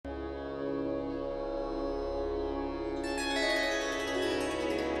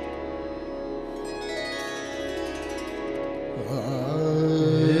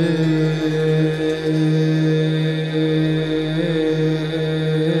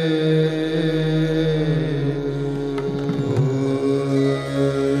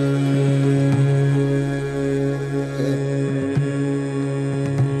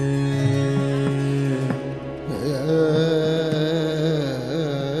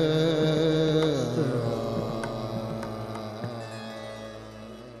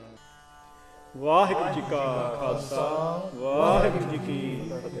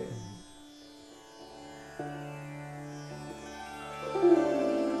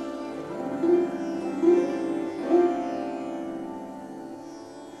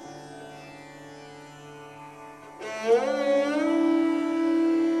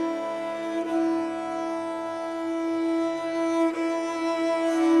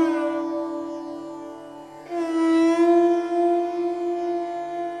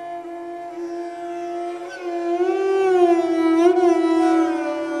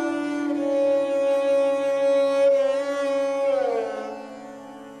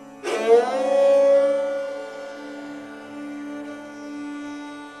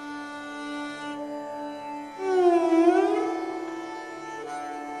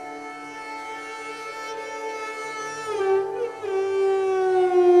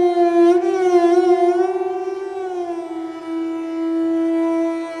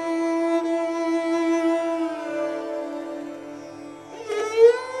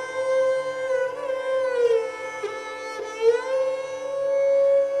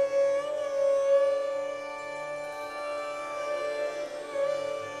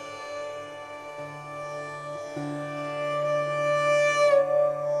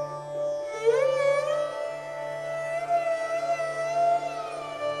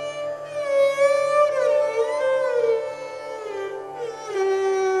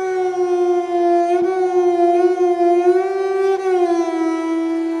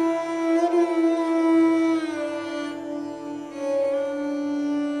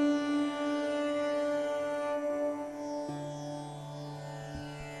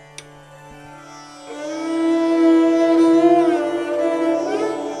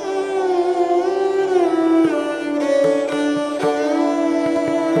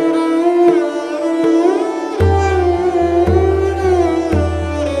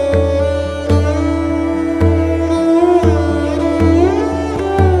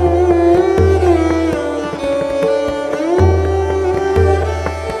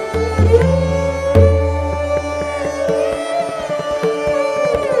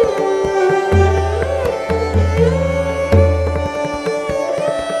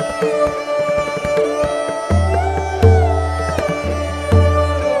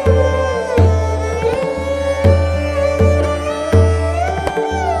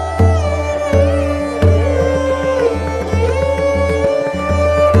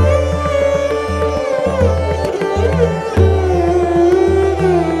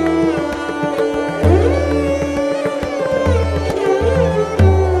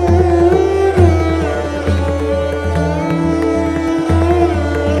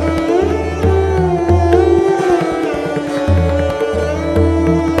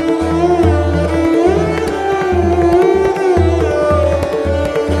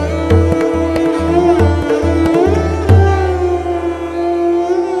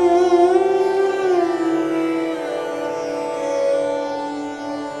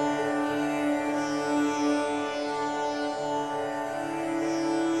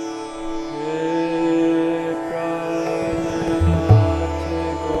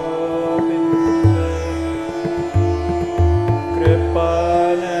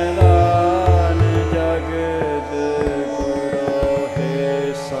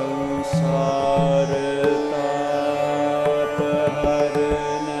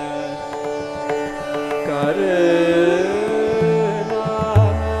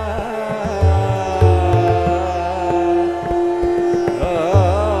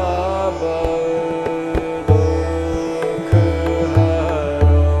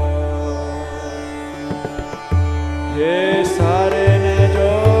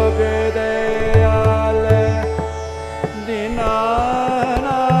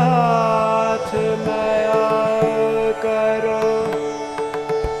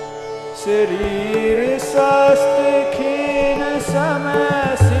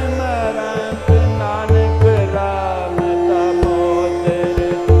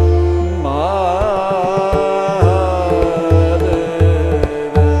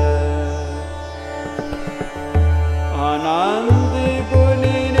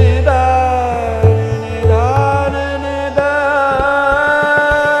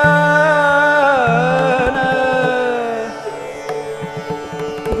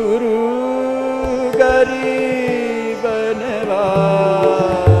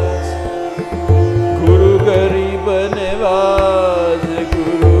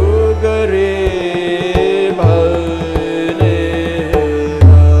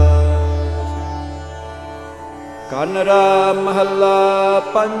महला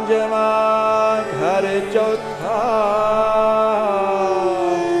पंजवा घर चौथा।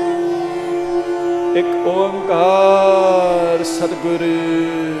 एक ओंकार सतगुरु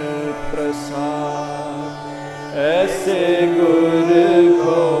प्रसाद। ऐसे गुर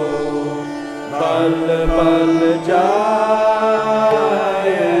को बल बल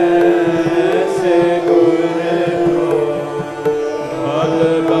जाए, ऐसे गुर को बल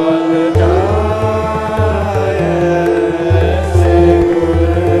बल जाए, ऐसे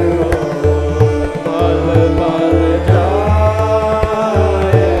गुर को बल बल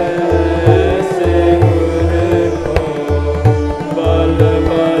जाए, ऐसे गुर को बल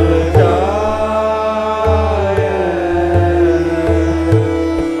बल जाए।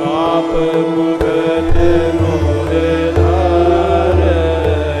 आप मुगत मोहे धारे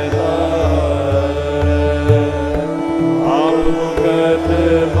धारे, आप मुगत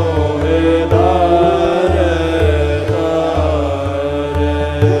मोहे धारे धारे।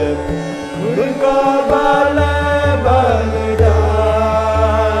 गुर का बल बल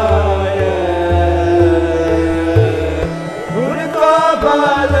जाए, गुर का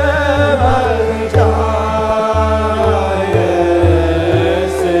बल बल जाए,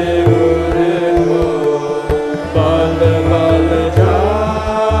 ऐसे गुर को बल बल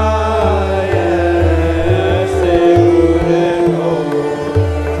जाए, ऐसे गुर को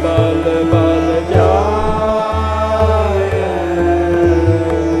बल बल जाए।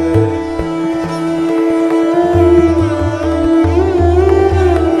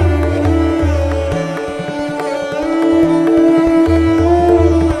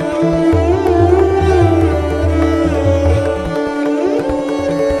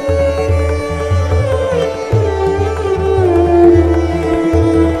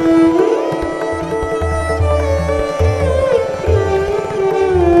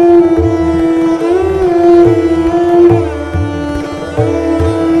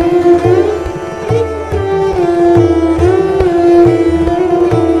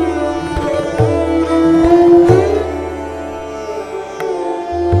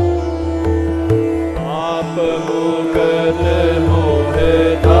 आप मुगत मोहे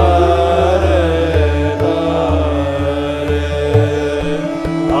धारे धारे,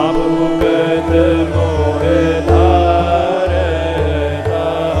 आप मुगत मोहे धारे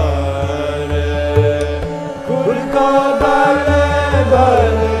धारे। गुर का बल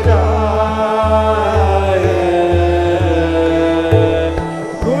बल जाए,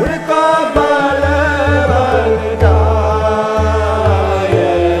 गुर का बल बल जाए,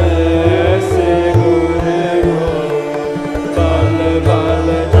 ऐसे गुर को बल बल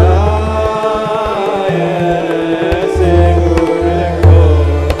जाए, ऐसे गुर को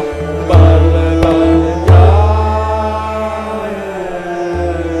बल बल जाए।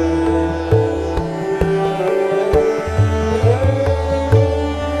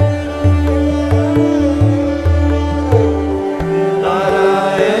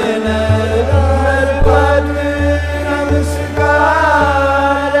 नारायण नरपति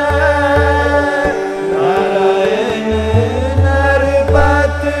नमस्कार, नारायण नरपति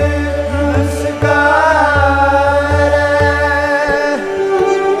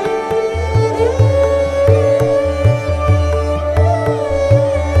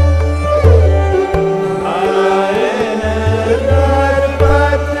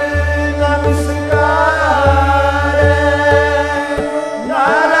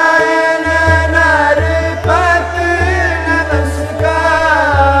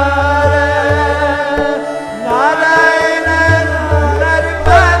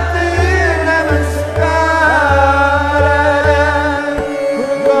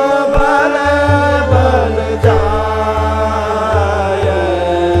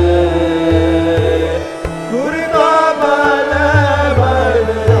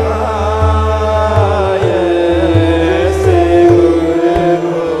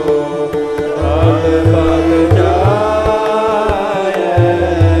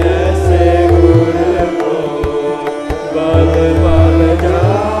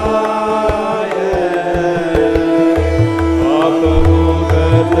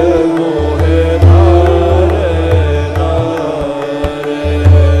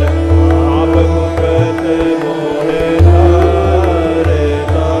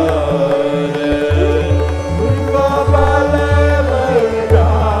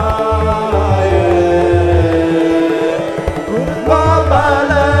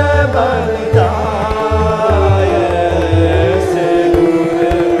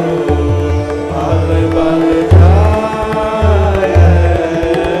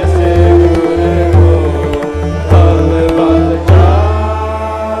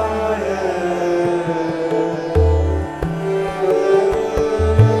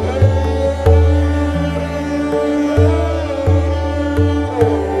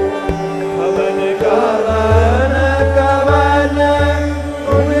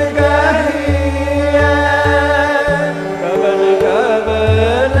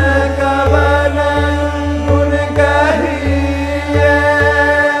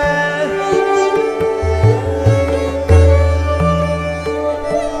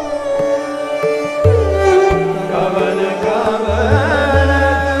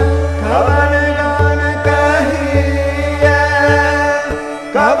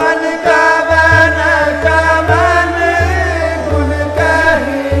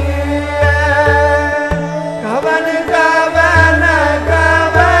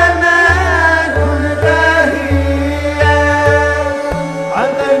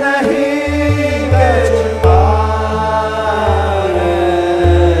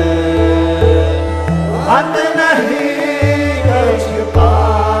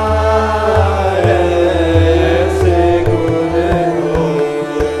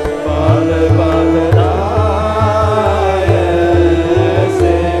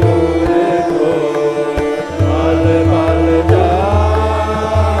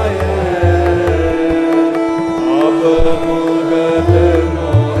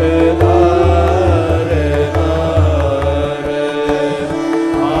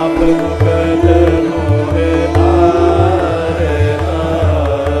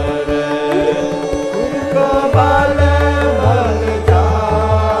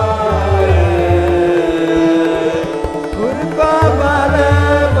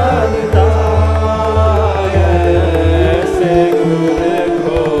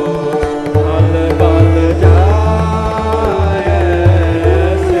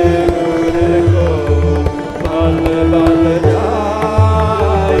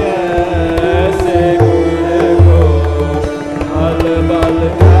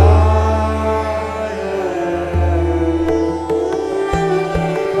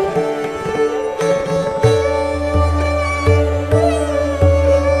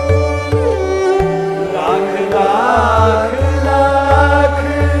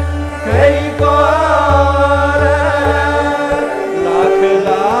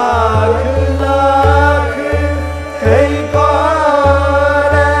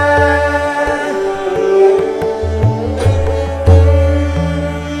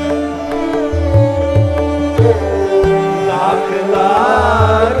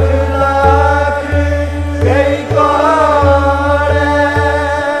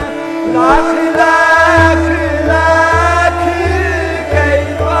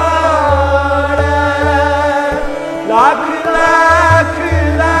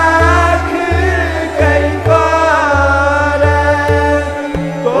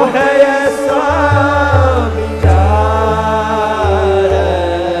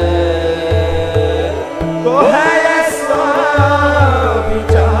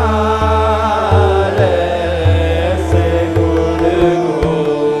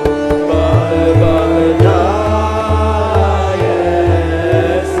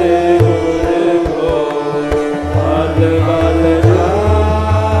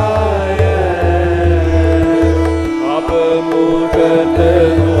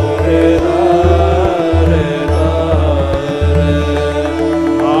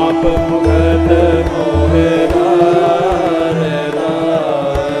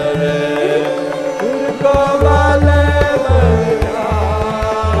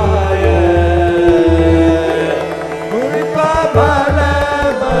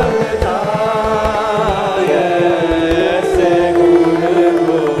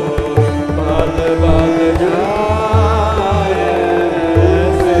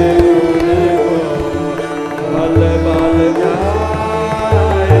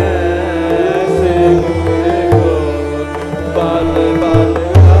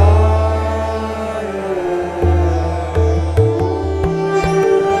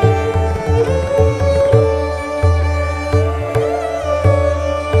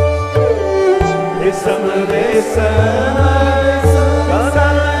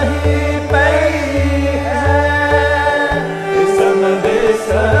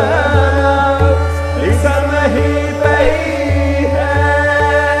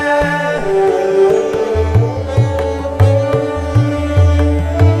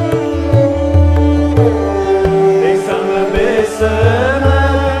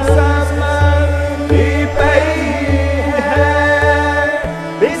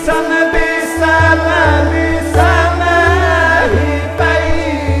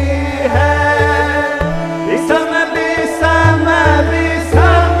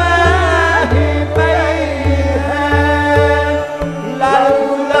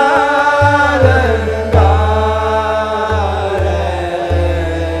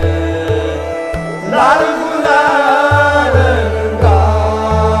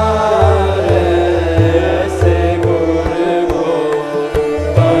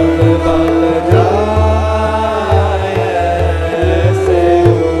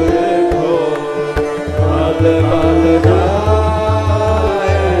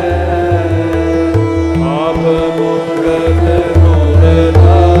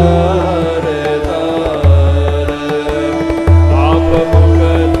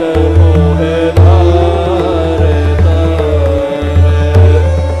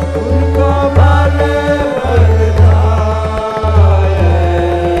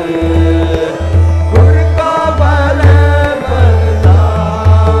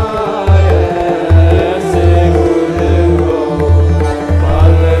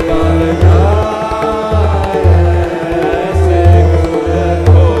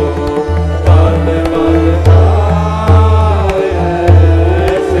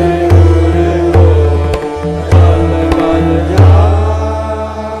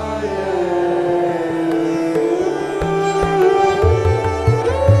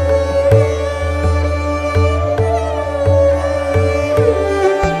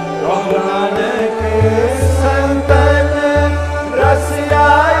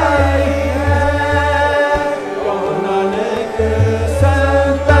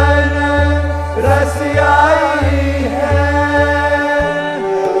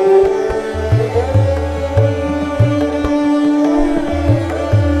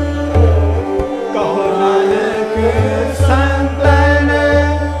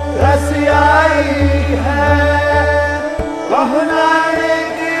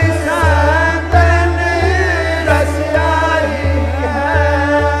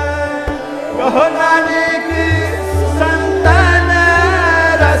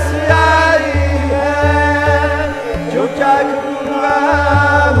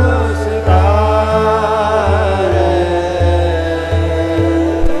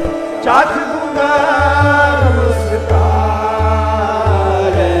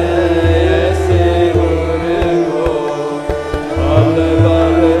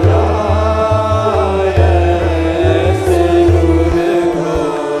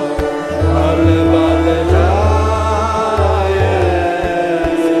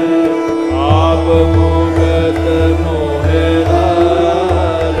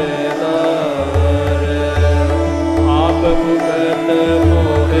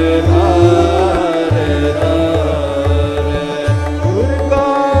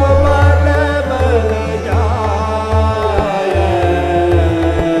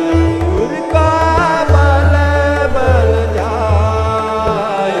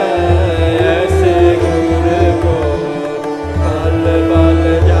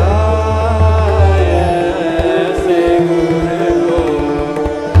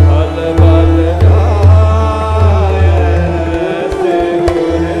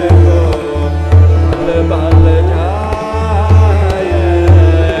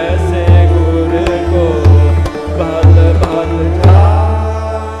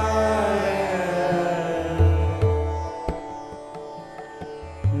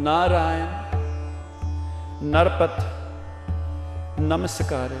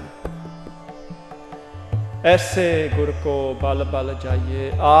ऐसे गुर को बल बल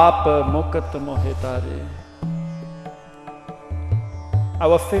जाइए, आप मुकत मोहे तारे।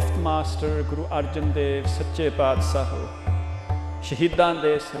 Our fifth master, Guru Arjan Dev, Sache Paatshah, Shahidan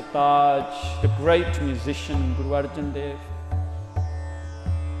de Sartaj, the great musician Guru Arjan Dev,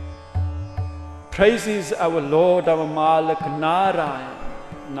 praises our Lord, our Malik, Narayan.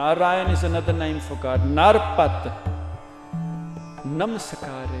 Narayan is another name for God. Narpat,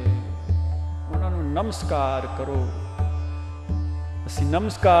 Namaskare. Unhanu namaskar karo. Asi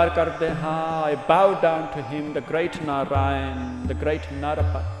namaskar karte haan. I bow down to him, the great Narayan, the great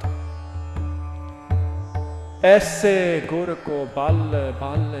Narpat. Aise Guru ko bal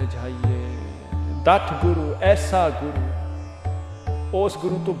bal jaiye. That Guru, aisa Guru. Us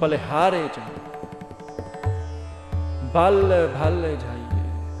Guru to balehare jaiye. Bal bal jaiye.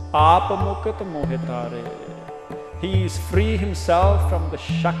 Aap mukat mohe tare. He is free himself from the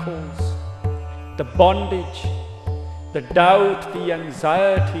shackles, the bondage, the doubt, the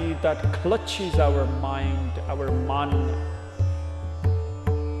anxiety that clutches our mind, our man.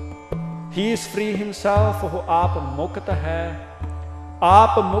 He is free himself. Oh, aap mukt hai.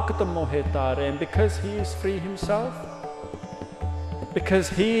 Aap mukt mohe tare. And because he is free himself, because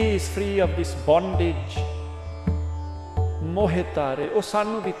he is free of this bondage, मोहे तारे, वो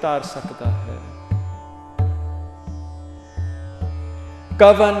सानू भी तार सकता है।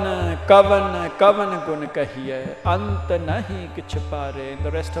 कवन कवन कवन गुण कहिए, अंत नहीं किछ पारे।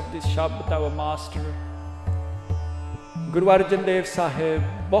 The rest of this shabd, our master Guru Arjan Dev Sahib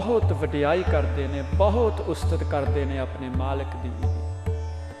बहुत वडियाई करते ने, बहुत उस्तत करते ने अपने मालिक दी।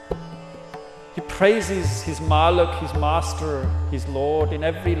 He praises his Malik, his master, his Lord in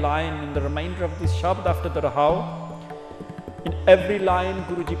every line in the remainder of this shabd after the Rahau. In every line,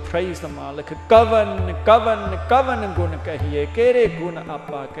 Guruji praised the Malik. Kavan, kavan, kavan gun kahiye, kere gun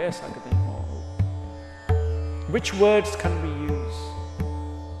appa keh sakte ho. Which words can we use?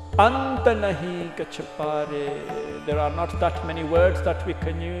 Ant nahi kach pare. There are not that many words that we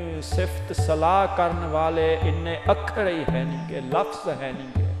can use. Sift salah karne wale inne akhar hi hai nahi ke, lafz hai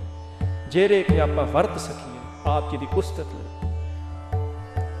nahi ke, jere ke appa vart sakiye, aap ji di ustat le.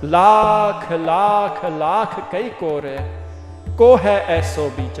 Lakh lakh lakh kai kore को है ऐसो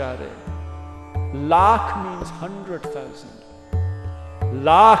बिचारे. Lakh means 100,000.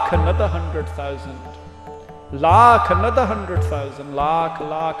 Lakh another 100,000. Lakh another 100,000. Lakh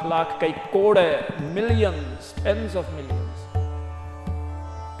lakh lakh kai kode, millions, tens of millions.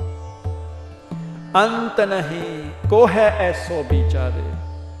 अंत नहीं को है ऐसो बिचारे.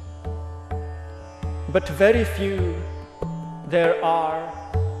 But very few there are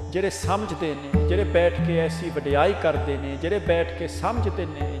ਜਿਹੜੇ ਸਮਝਦੇ ਨੇ, ਜਿਹੜੇ ਬੈਠ ਕੇ ਐਸੀ ਵਡਿਆਈ ਕਰਦੇ ਨੇ, ਜਿਹੜੇ ਬੈਠ ਕੇ ਸਮਝਦੇ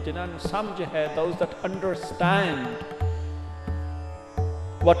ਨੇ, ਜਿਨ੍ਹਾਂ ਨੂੰ ਸਮਝ ਹੈ, those that understand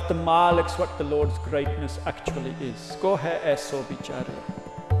what the Malik's, what the Lord's greatness actually is. ਕੋ ਹੈ ਐਸੋ ਵਿਚਾਰੇ.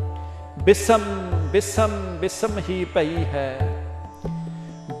 ਬਿਸਮ ਬਿਸਮ ਬਿਸਮ ਹੀ ਪਈ ਹੈ.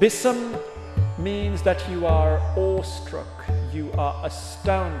 Bisam means that you are awestruck, you are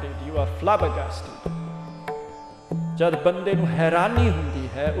astounded, you are flabbergasted. जब बंदे नूं हैरानी हुंदी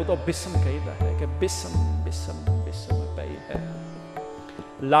है, उदों बिस्म कहीदा है कि बिस्म बिस्म बिस्म पई है.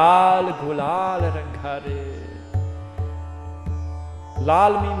 लाल गुलाल Rangare.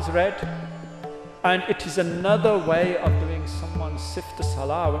 Lal means red, and it is another way of doing someone's sift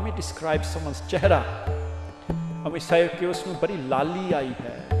salah. When we describe someone's chehra, and we say कि उसमें बड़ी लाली आई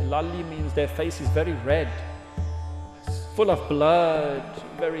है. Lali means their face is very red, full of blood,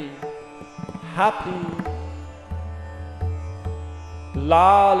 very happy.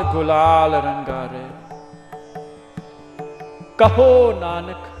 लाल गुलाल रंगारे. कहो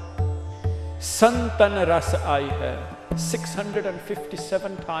नानक संतन रस आई है.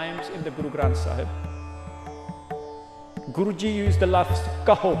 657 times in the Guru Granth Sahib, Guruji used the lafz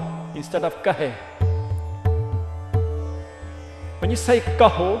kaho instead of kahe. When you say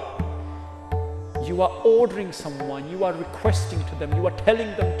kaho, you are ordering someone, you are requesting to them, you are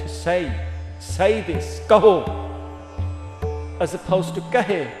telling them to say this, kaho, as opposed to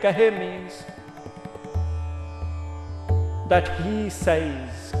kahe. Kahe means that he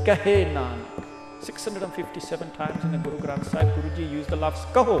says, kahe Nanak. 657 times in the Guru Granth Sahib, Guruji used the lafz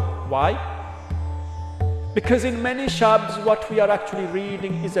kaho. Why? Because in many shabds, what we are actually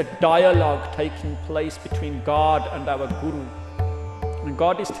reading is a dialogue taking place between God and our Guru. And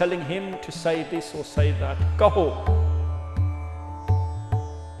God is telling him to say this or say that. Kaho.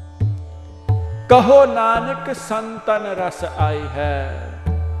 Kaho Nanak santan ras ai hai.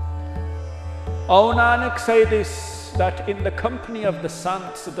 O Nanak, say this, that in the company of the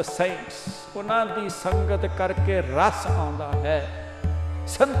saints, unhan di sangat karke ras aunda hai.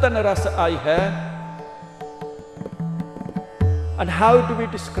 Santan ras ai hai. And how do we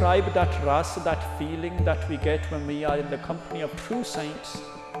describe that ras, that feeling that we get when we are in the company of true saints?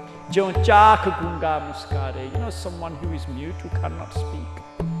 Jo chaak gunga muskare. You know, someone who is mute, who cannot speak.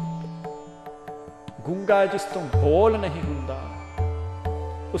 Gunga jis to bol nahi hunda.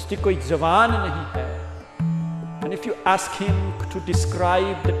 Uski koi zaban nahi hai. And if you ask him to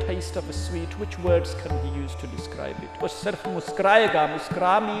describe the taste of a sweet, which words can he use to describe it? Wo sirf muskrayega.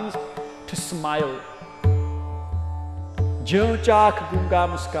 Muskra means to smile. Jo chaak gunga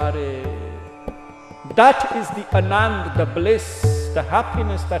muskare. That is the anand, the bliss, the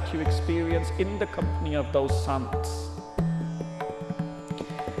happiness that you experience in the company of those sants.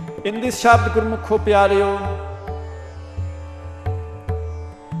 In this shabd Gurmukho Pyareo,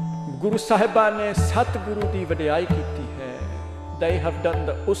 Guru Sahiban ne Satguru di vadiyai kiti hai. They have done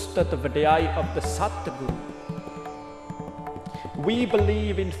the ustat vadiyai of the Satguru. We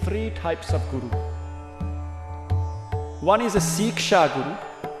believe in 3 types of Guru. One is a Siksha Guru.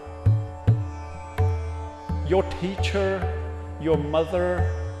 Your teacher, your mother,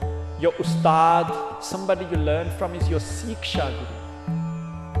 your ustad, somebody you learn from is your Siksha Guru.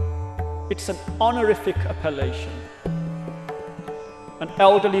 It's an honorific appellation. An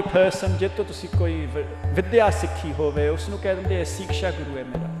elderly person, jitto tusi koi vidya sikhi hove, usnu keh dende hai Siksha Guru hai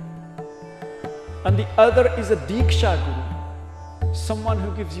mera. And the other is a Diksha Guru, someone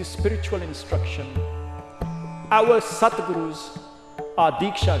who gives you spiritual instruction. Our Satgurus are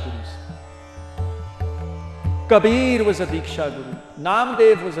Diksha Gurus. Kabir was a Diksha Guru.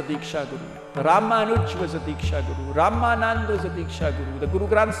 Namdev was a Diksha Guru. Ramanuj was a Diksha Guru. Ramanand was a Diksha Guru. The Guru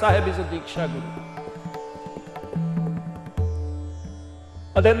Granth Sahib is a Diksha Guru.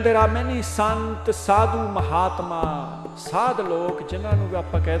 And then there are many Sant, Sadhu, Mahatma, Sadh log, जिन्हां नूं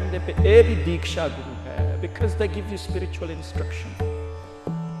आपां कह दिंदे पे ये भी Diksha Guru है, because they give you spiritual instruction.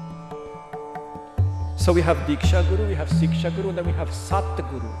 So we have Diksha Guru, we have Siksha Guru, and then we have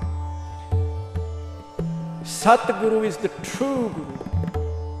Satguru. Satguru is the true Guru.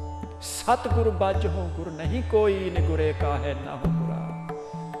 Satguru baj ho Guru nahi koi, ne gure ka hai na ho gura.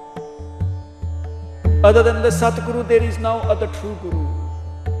 Other than the Satguru, there is no other true Guru.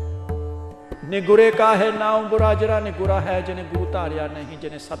 Ne gure ka hai na ho gura, jara ne gura hai, jine Guru tarya nahi,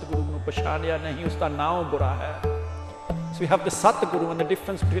 jine Satguru nu pashaniya nahi, usta naam gura hai. So we have the Satguru, and the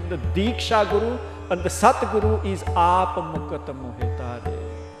difference between the Diksha Guru and the Satguru is aap mukat mohitare.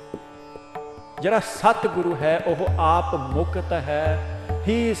 Jara Satguru hai, oh aap mukt hai.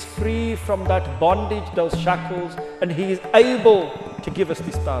 He is free from that bondage, those shackles, and he is able to give us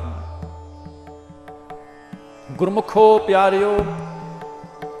this dharma. Gurmukho Pyareo,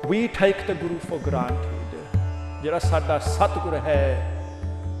 we take the Guru for granted. Jara sada Satguru hai,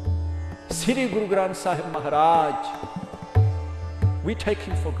 Sri Guru Granth Sahib Maharaj, we take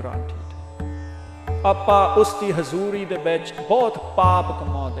him for granted. Appa usti hazuri de vich bahut paap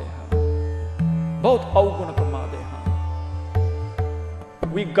kamaude hain, bahut avgun kamaude hain.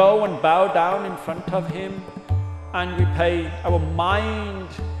 We go and bow down in front of him, and we pay, our mind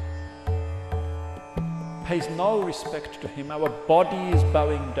pays no respect to him. Our body is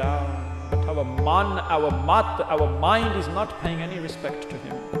bowing down, but our mind is not paying any respect to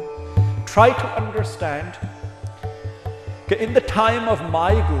him. Try to understand that in the time of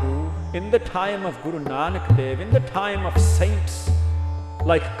my Guru, in the time of Guru Nanak Dev, in the time of saints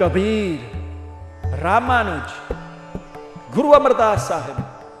like Kabir, Ramanuj, Guru Amardas Sahib,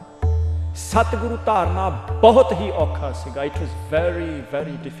 Satguru Tarna bahut hi aukha siga. It was very,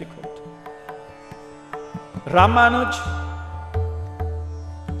 very difficult. Ramanuj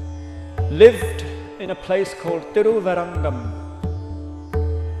lived in a place called Tiruvarangam.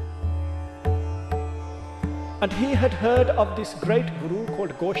 And he had heard of this great Guru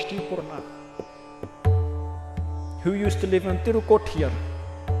called Goshti Purna, who used to live in Tirukothiyar.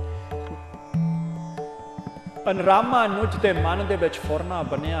 And Ramanuj de man de vich furna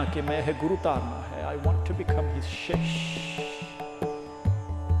banaya ki main eh Guru tarna hai. I want to become his shish.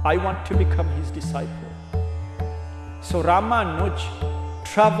 I want to become his disciple. So Ramanuj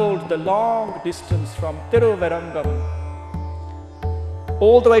travelled the long distance from Tiruvarangam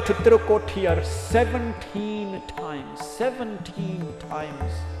all the way to Tirukothiyar 17 times. 17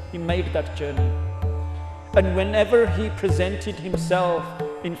 times he made that journey. And whenever he presented himself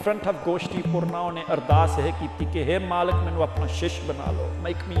in front of Goshti Purna, ne ardas hai ki ke hey Malik mainu apna shish bana lo,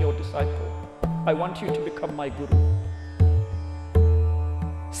 make me your disciple. I want you to become my Guru.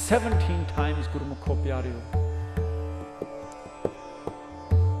 17 times Gurmukho Pyareo.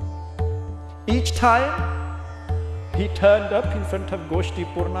 Each time he turned up in front of Goshti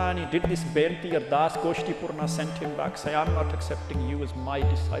Purna and he did this Benti Ardas. Goshti Purna sent him back, say, I'm not accepting you as my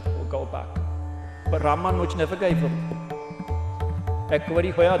disciple, go back. But Ramanuj never gave him. Ek vari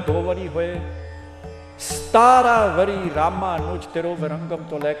hoya, do vari hoye. 17 vari Ramanuj tero Virangam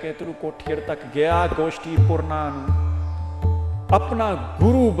to leke turu Kothir tak gaya Goshti Purna nu apna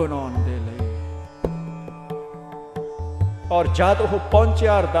guru banaun de layi. और जद वो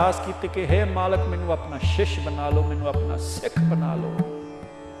पहुंचा अरदास की कि हे मालक मैनू अपना शिष्य बना लो, मैनू अपना सिख बना लो,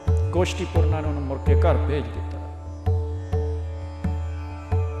 गोष्ठी पूर्णा ने उन्हें मुड़ के घर भेज दिता.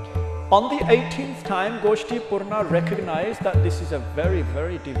 On the 18th time, Goshti Purna recognized that this is a very,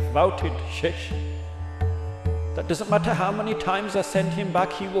 very devoted shish. That doesn't matter how many times I send him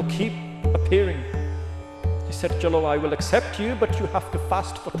back, he will keep appearing. He said, Chalo, I will accept you, but you have to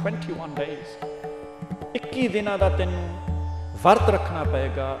fast for 21 days. 21 दिना दा तेनू वर्त रखना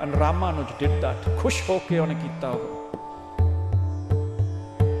पड़ेगा. And Ramanuj did that. खुश होके उन्हें कीता हो.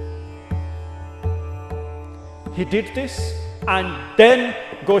 He did this and then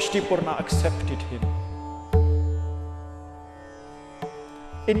Goshti Purna accepted him.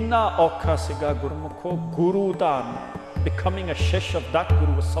 Inna aukha siga Gurmukho, Guru Dhan. Becoming a shish of that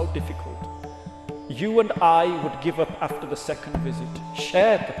Guru was so difficult. You and I would give up after the second visit.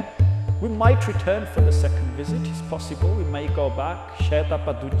 Shayad. We might return for the second visit, it's possible, we may go back. Shayad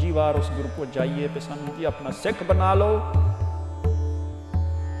aapa dooji vaar us Guru ko Jaiye pe Sandhu ji apna Sikh bana lo.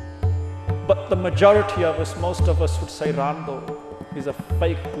 But the majority of us, most of us would say Rando is a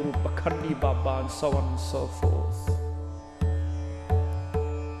fake Guru, Pakhandi Baba and so on and so forth.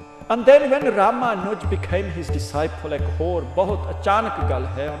 And then when Ramanuj became his disciple, ek hor bahut achanak gal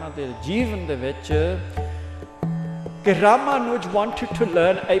hai unna de jeevan de vich Ramanuj wanted to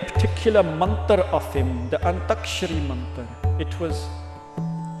learn a particular mantra of him, the Antakshari mantra. It was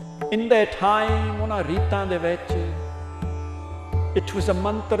in their time, unna ritan de vich, it was a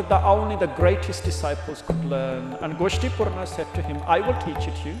mantra that only the greatest disciples could learn. And Goshti Purna said to him, I will teach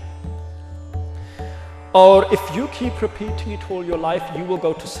it you. Or if you keep repeating it all your life, you will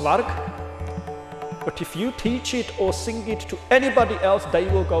go to Svarg. But if you teach it or sing it to anybody else,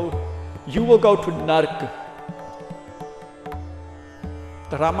 you will go to Nark.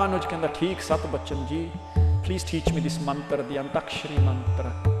 The Ramanuj kenda, "Theek Sat Bachan ji, please teach me this mantra, the Antakshari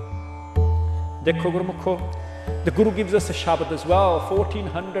mantra." Dekho Gurmukho, the Guru gives us a Shabad as well,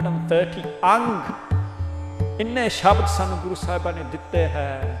 1430 Ang. Inne Shabad sanu Guru Sahiba ne ditte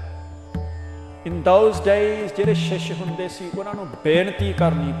hai. In those days, jehde shish hunde si, unna nu benati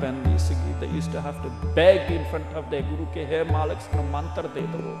karni pendi sigi. They used to have to beg in front of their Guru ke, "Hey Malik, sanu mantra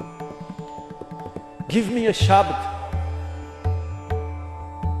de do. Give me a Shabad.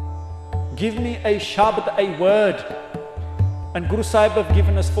 Give me a Shabad, a word." And Guru Sahib have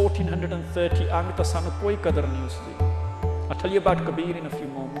given us 1430 Ang, ta sanu koi qadar nahi usdi. I'll tell you about Kabir in a few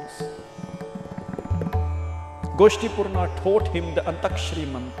moments. Goshti Purna taught him the Antakshari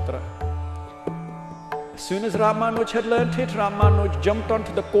mantra. As soon as Ramanuj had learnt it, Ramanuj jumped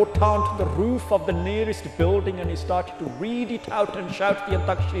onto the kotha, onto the roof of the nearest building, and he started to read it out and shout the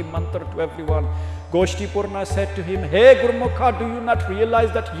Antakshari mantra to everyone. Goshti Purna said to him, "Hey Gurmukha, do you not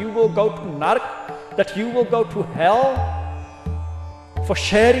realize that you will go to Nark, that you will go to hell for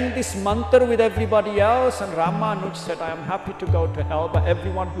sharing this mantra with everybody else?" And Ramanuj said, "I am happy to go to hell, but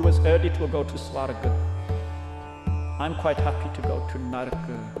everyone who has heard it will go to Svarga. I'm quite happy to go to Nark."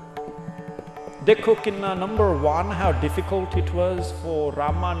 Dekho kinna, number one, how difficult it was for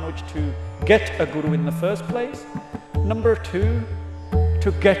Ramanuj to get a Guru in the first place. Number two,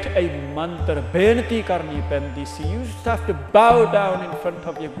 to get a mantra, benati karni pendi si. You used to have to bow down in front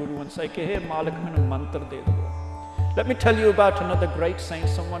of your Guru and say, "Hey Malik, mainu mantra de do." Let me tell you about another great saint,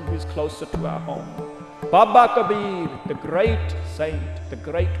 someone who is closer to our home. Baba Kabir, the great saint, the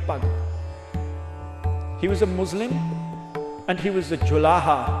great Bhagat. He was a Muslim and he was a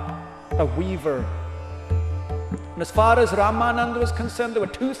Julaha, a weaver. And as far as Ramanand was concerned, there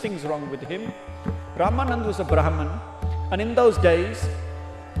were two things wrong with him. Ramanand was a Brahman, and in those days,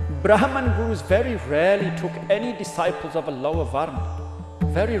 Brahman gurus very rarely took any disciples of a lower varna.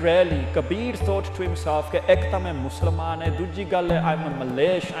 Very rarely. Kabir thought to himself, "Ek ta main Musliman hai, duji gal hai, I'm a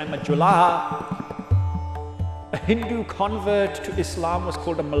Malayish, I'm a Julaha." A Hindu convert to Islam was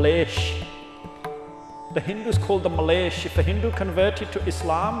called a Malayish. The Hindus called them Malayish. If a Hindu converted to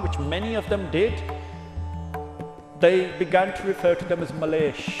Islam, which many of them did, they began to refer to them as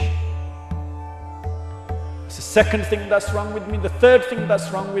Malayish. It's the second thing that's wrong with me. The third thing that's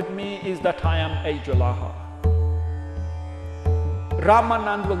wrong with me is that I am a Julaha.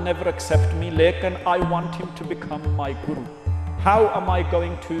 Ramanand will never accept me, lekin I want him to become my Guru. How am I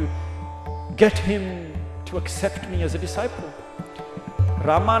going to get him to accept me as a disciple.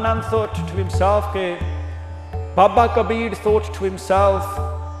 Ramanand thought to himself, Baba Kabir thought to himself,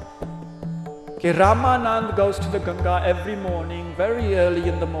 Ramanand goes to the Ganga every morning, very early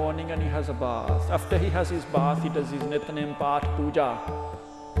in the morning, and he has a bath. After he has his bath, he does his Nityanem Path Puja.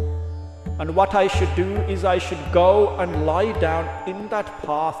 And what I should do is I should go and lie down in that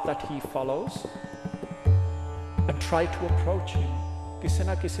path that he follows and try to approach him. Kisi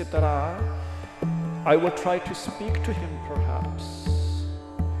na kisi tarah, I will try to speak to him perhaps.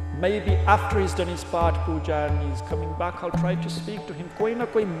 Maybe after he's done his Path Puja and he's coming back, I'll try to speak to him. Koi na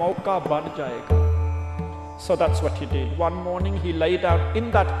koi mauka ban jayega. So that's what he did. One morning he lay down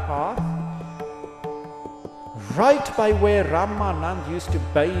in that path, right by where Ramanand used to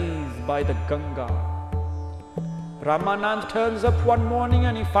bathe by the Ganga. Ramanand turns up one morning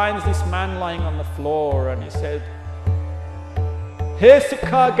and he finds this man lying on the floor, and he said, "Hey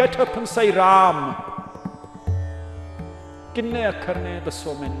Sikha, get up and say Ram." Kinne akhar ne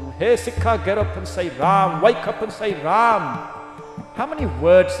dasso mainu. Hey Sikha, get up and say Ram. Wake up and say Ram. How many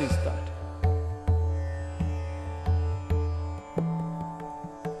words is that?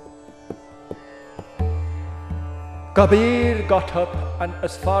 Kabir got up, and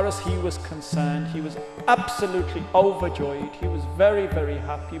as far as he was concerned, he was absolutely overjoyed. He was very, very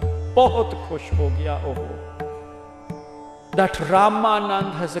happy. Bahut khush ho gaya oh, that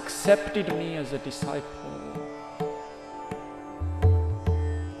Ramanand has accepted me as a disciple.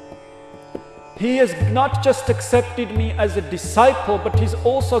 He has not just accepted me as a disciple, but he's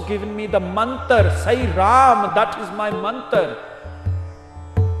also given me the mantra, say Ram, that is my mantra.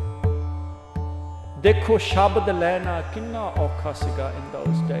 Dekho shabad lena kinna aukha siga in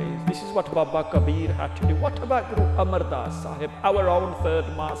those days. This is what Baba Kabir had to do. What about Guru Amar Das Sahib, our own third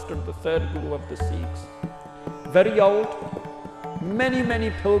master, the third Guru of the Sikhs? Very old, many,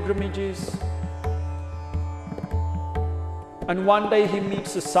 many pilgrimages. And one day he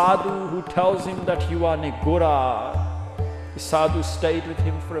meets a sadhu who tells him that you are Nigura. The sadhu stayed with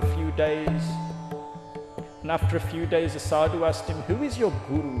him for a few days. And after a few days, the sadhu asked him, who is your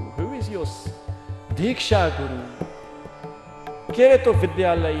guru? Who is your Diksha Guru? Kere to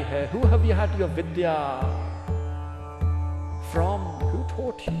Vidyalay hai? Who have you had your Vidya from? Who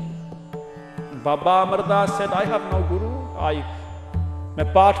taught you? Baba Amar Das said, I have no guru. मैं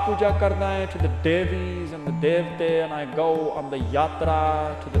पाठ पूजा करता है to the Devis and the Devte, and I go on the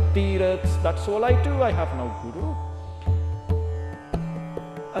yatra to the Tirths. That's all I do. I have no guru.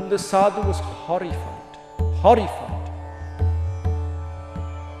 And the sadhu was horrified. Horrified.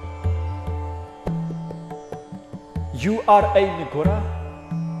 You are a Nigura?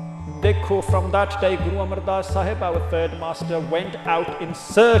 Dekho, from that day, Guru Amar Das Sahib, our third master, went out in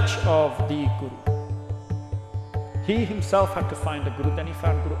search of the Guru. He himself had to find a Guru, then he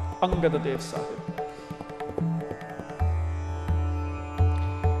found Guru Angad Dev Sahib.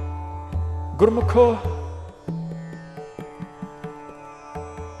 Gurmukho,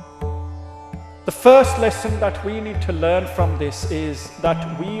 the first lesson that we need to learn from this is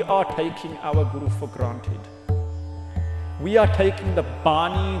that we are taking our Guru for granted. We are taking the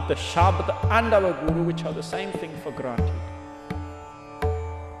Bani, the Shabd and our Guru, which are the same thing, for granted.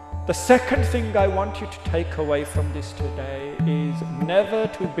 The second thing I want you to take away from this today is never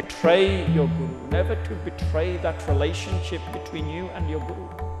to betray your Guru, never to betray that relationship between you and your Guru.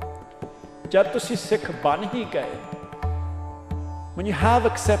 Jab tusi Sikh ban hi gaye, when you have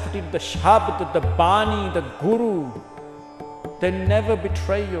accepted the Shabd, the Bani, the Guru, then never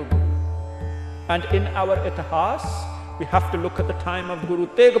betray your Guru. And in our Itihas, we have to look at the time of Guru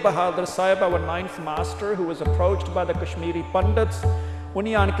Tegh Bahadur Sahib, our ninth master, who was approached by the Kashmiri Pandits.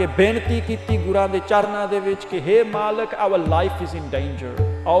 उन्हें आन के बेनती की गुरां दे चरना दे विच कि हे Malik, our life is in danger.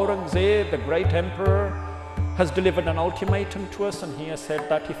 Aurangzeb, the great emperor, has delivered an ultimatum to us, and he has said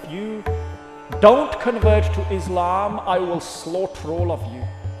that if you don't convert to Islam, I will slaughter all of you.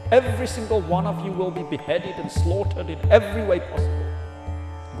 Every single one of you will be beheaded and slaughtered in every way possible.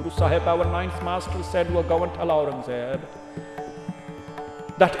 Guru Sahib, our ninth master, said, we'll go and tell Aurangzeb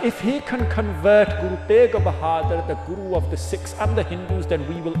that if he can convert Guru Tegh Bahadur, the Guru of the Sikhs and the Hindus, then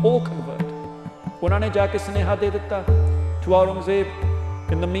we will all convert. Unhone jaake sneha de ditta to Aurangzeb.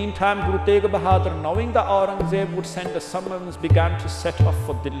 In the meantime, Guru Tegh Bahadur, knowing that Aurangzeb would send a summons, began to set off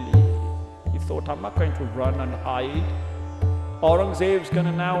for Delhi. He thought, I'm not going to run and hide. Aurangzeb's going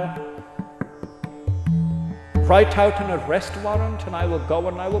to now write out an arrest warrant, and I will go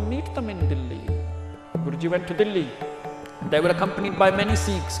and I will meet them in Delhi. Guruji went to Delhi. They were accompanied by many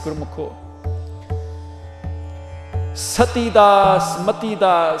Sikhs, Gurmukho. Satidas,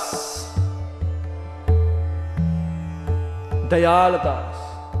 Matidas, Dayaldas,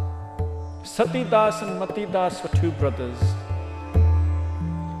 Sati Das and Mati Das were two brothers.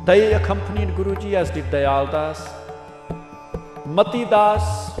 They accompanied Guruji, as did Dayal Das. Mati Das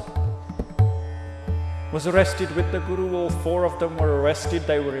was arrested with the Guru. All four of them were arrested.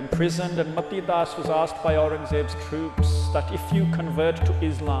 They were imprisoned, and Mati Das was asked by Aurangzeb's troops that if you convert to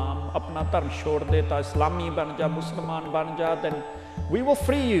Islam, apna dharm chhod de ta Islami ban ja, Musliman ban ja, then we will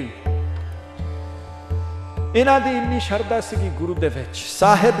free you. इन्हां दी इन्नी शरधा सीगी गुरु दे विच।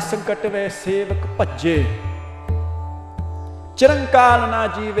 साहिब संकट वे सेवक भज्जे, चिरंकाल ना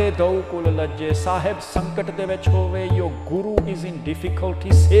जीवे दो कुल लज्जे। साहिब संकट दे विच होवे, your guru is in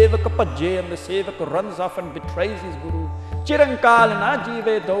difficulty, सेवक भज्जे, and the sevak runs off and betrays his guru. चिरंकाल ना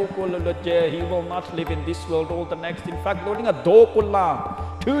जीवे दो कुल लज्जे, he will not live in this world or the next. In fact, लोडियां दो कुल्लां,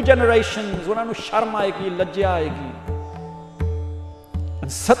 2 generations, उन्हां नूं शर्म आएगी, लज्जा आएगी।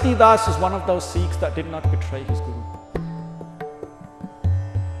 And Sati Das is one of those Sikhs that did not betray his guru.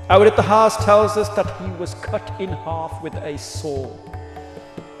 Our Itihas tells us that he was cut in half with a saw.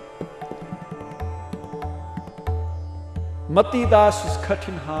 Mati Das was cut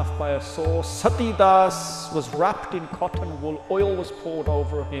in half by a saw. Sati Das was wrapped in cotton wool. Oil was poured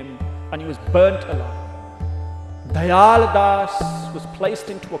over him and he was burnt alive. Dayal Das was placed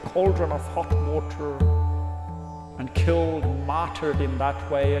into a cauldron of hot water and killed, martyred in that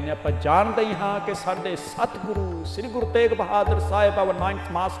way. And ਆਪਾਂ ਜਾਣਦੇ ਹਾਂ ਕਿ ਸਾਡੇ ਸਤਿਗੁਰੂ Sri Guru Tegh Bahadur Sahib, our 9th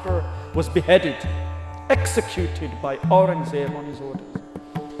master, was beheaded, executed by Aurangzeb on his orders.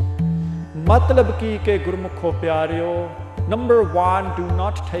 मतलब की के गुरमुखो प्यारियो, number 1, do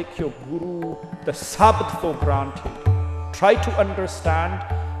not take your guru the Sabbath for granted. Try to understand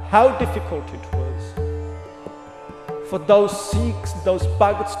how difficult it was for those Sikhs, those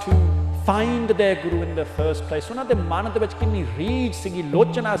Bhagats to find their guru in the first place. उन्हां दे मन दे विच किन्नी रीझ सीगी,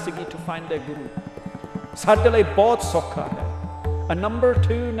 Lochana सीगी to find their guru. साडे लई बहुत सौखा है. And number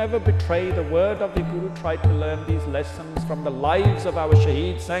 2, never betray the word of the guru. Try to learn these lessons from the lives of our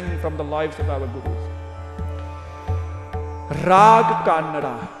shaheed Singh, from the lives of our gurus. Rag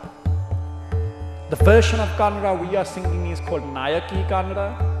Kanra. The version of Kanra we are singing is called Nayaki Kanra.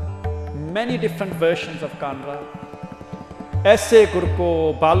 Many different versions of Kanra. ऐसे गुर को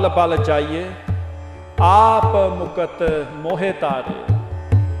बल बल जाइए, आप मुकत मोहे तारे।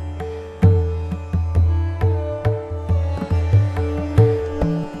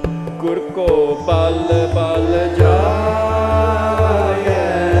 गुर को बल बल जाइए,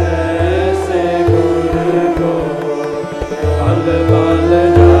 ऐसे गुर को बल बल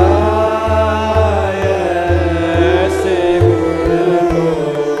जाइए, ऐसे गुर को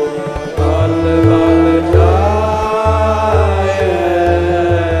बल बल जाइए।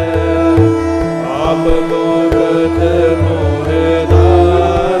 आप मुकत मोहे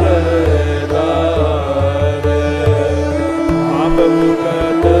तारे, आप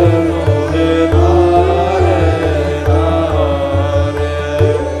मुकत मोहे तारे।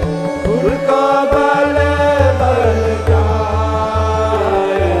 गुर का बल बल जाए,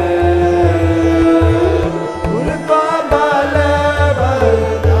 गुर का बल बल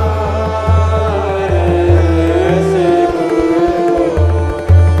जाए, ऐसे गुर को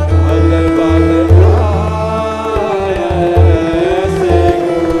बल बल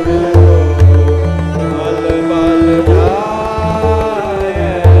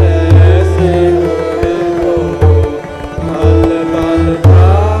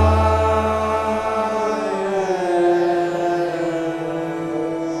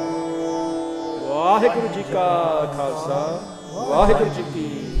वाहिगुरु जी का खालसा, वाहिगुरु जी